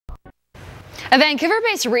A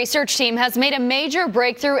Vancouver-based research team has made a major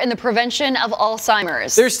breakthrough in the prevention of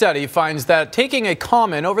Alzheimer's. Their study finds that taking a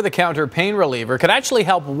common over-the-counter pain reliever could actually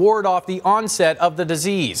help ward off the onset of the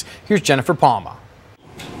disease. Here's Jennifer Palma.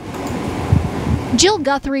 Jill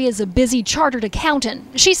Guthrie is a busy chartered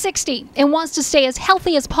accountant. She's 60 and wants to stay as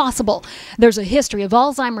healthy as possible. There's a history of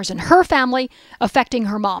Alzheimer's in her family, affecting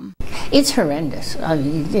her mom. It's horrendous. I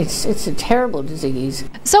mean, it's a terrible disease.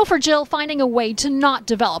 So for Jill, finding a way to not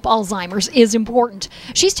develop Alzheimer's is important.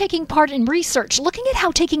 She's taking part in research looking at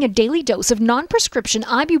how taking a daily dose of non-prescription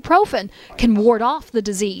ibuprofen can ward off the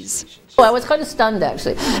disease. Well, I was kind of stunned,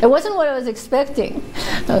 actually. It wasn't what I was expecting.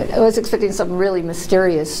 I was expecting some really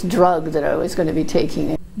mysterious drug that I was going to be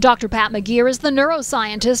taking. Dr. Pat McGeer is the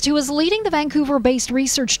neuroscientist who is leading the Vancouver-based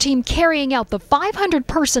research team carrying out the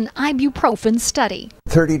 500-person ibuprofen study.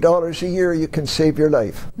 $30 a year, you can save your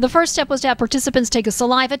life. The first step was to have participants take a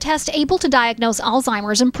saliva test able to diagnose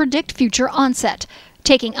Alzheimer's and predict future onset.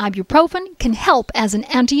 Taking ibuprofen can help as an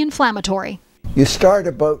anti-inflammatory. You start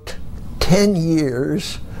about 10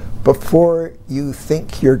 years before you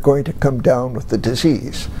think you're going to come down with the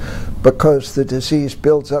disease, because the disease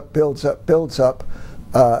builds up,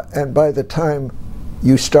 and by the time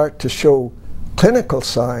you start to show clinical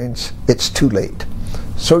signs, it's too late.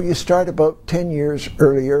 So you start about 10 years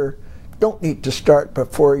earlier. Don't need to start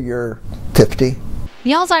before you're 50.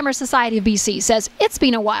 The Alzheimer's Society of BC says it's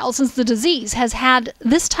been a while since the disease has had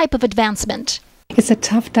this type of advancement. It's a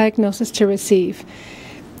tough diagnosis to receive.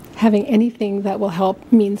 Having anything that will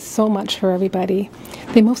help means so much for everybody.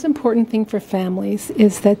 The most important thing for families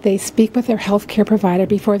is that they speak with their healthcare provider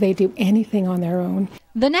before they do anything on their own.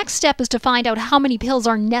 The next step is to find out how many pills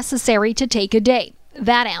are necessary to take a day.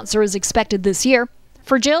 That answer is expected this year.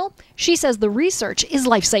 For Jill, she says the research is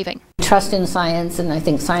life-saving. Trust in science, and I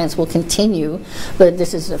think science will continue, but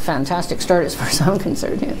this is a fantastic start as far as I'm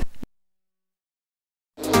concerned.